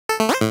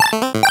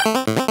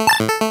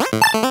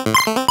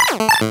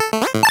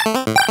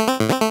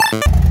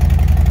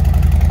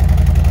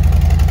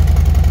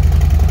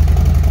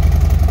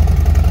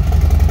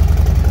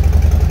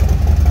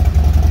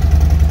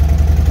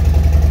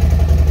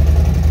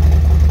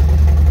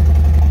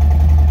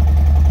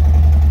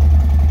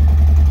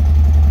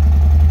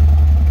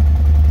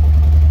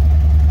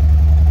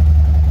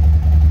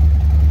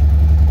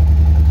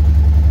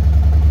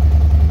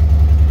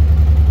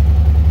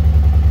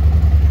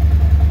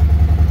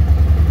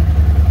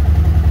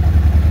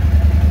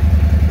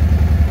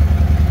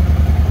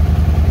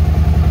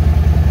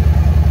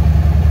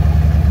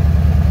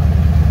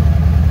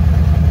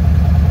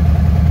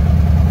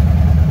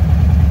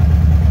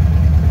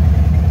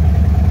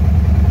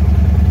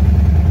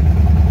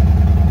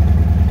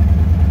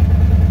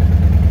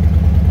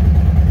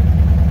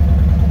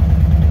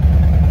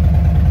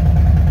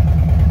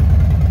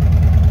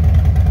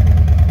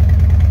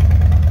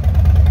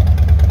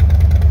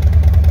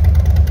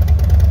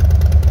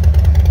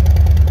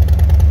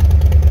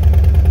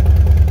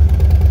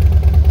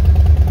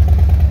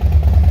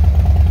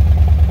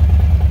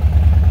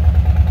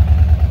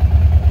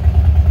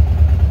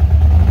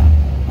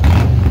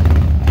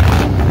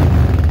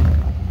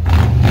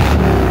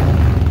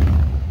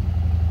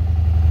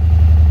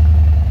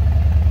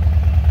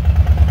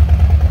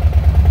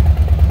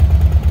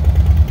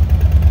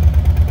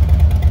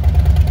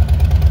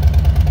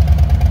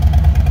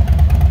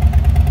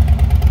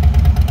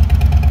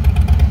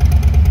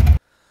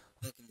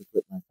Welcome to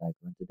Flip My Cycle,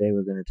 and today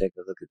we're going to take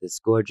a look at this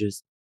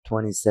gorgeous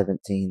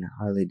 2017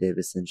 Harley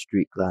Davidson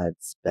Street Glide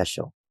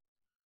Special.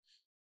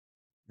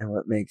 Now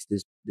what makes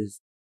this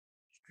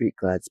Street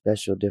Glide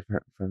Special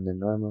different from the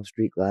normal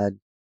Street Glide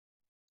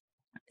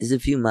is a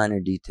few minor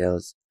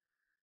details,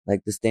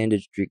 like the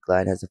standard Street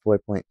Glide has a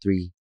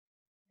 4.3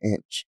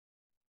 inch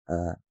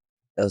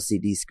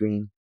LCD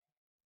screen,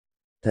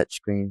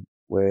 touchscreen,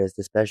 whereas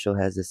the Special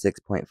has a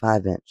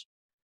 6.5 inch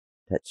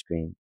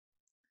touchscreen.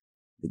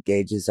 The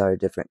gauges are a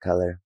different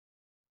color,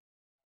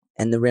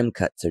 and the rim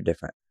cuts are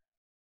different.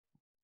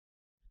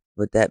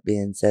 With that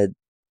being said,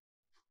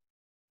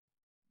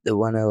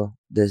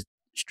 the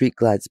Street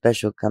Glide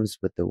Special comes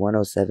with the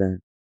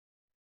 107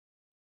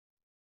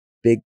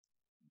 Big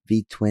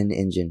V-Twin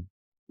engine,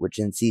 which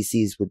in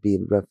cc's would be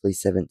roughly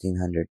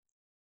 1700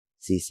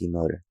 cc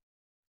motor,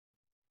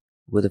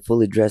 with a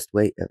fully dressed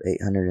weight of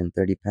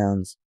 830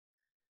 pounds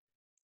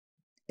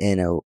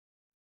and a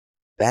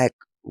back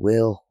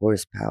wheel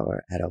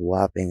horsepower at a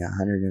whopping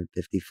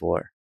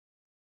 154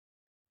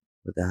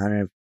 with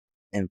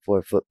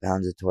 104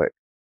 foot-pounds of torque.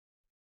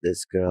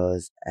 This girl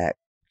is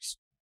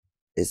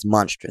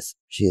monstrous.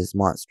 She is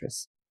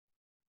monstrous.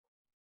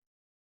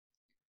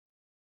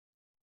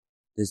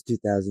 This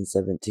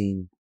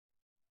 2017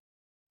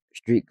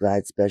 Street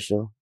Glide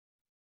Special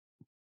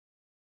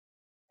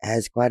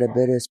has quite a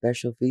bit of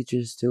special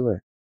features to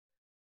her,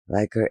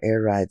 like her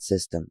air ride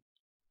system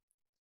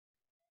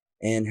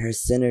and her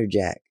center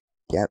jack.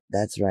 Yep,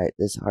 that's right,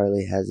 this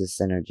Harley has a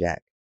center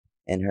jack,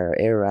 and her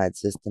air ride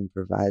system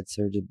provides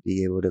her to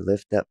be able to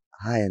lift up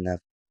high enough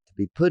to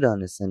be put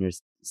on the center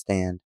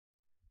stand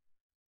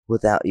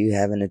without you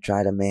having to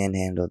try to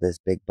manhandle this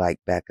big bike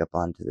back up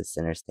onto the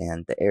center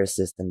stand. The air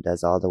system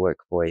does all the work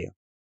for you.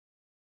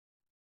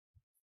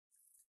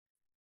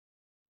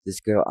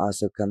 This girl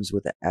also comes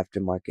with an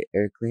aftermarket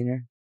air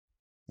cleaner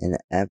and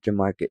an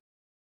aftermarket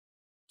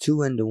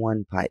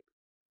 2-into-1 pipe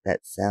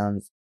that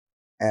sounds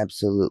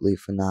absolutely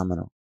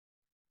phenomenal.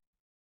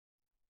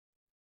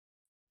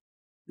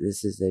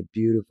 This is a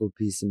beautiful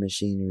piece of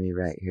machinery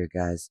right here,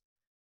 guys.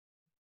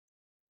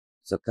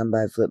 So come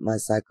by Flip My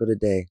Cycle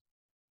today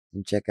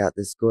and check out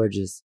this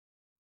gorgeous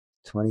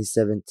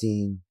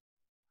 2017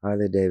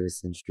 Harley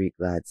Davidson Street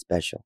Glide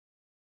Special.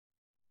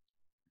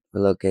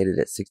 We're located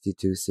at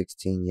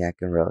 6216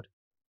 Yadkin Road.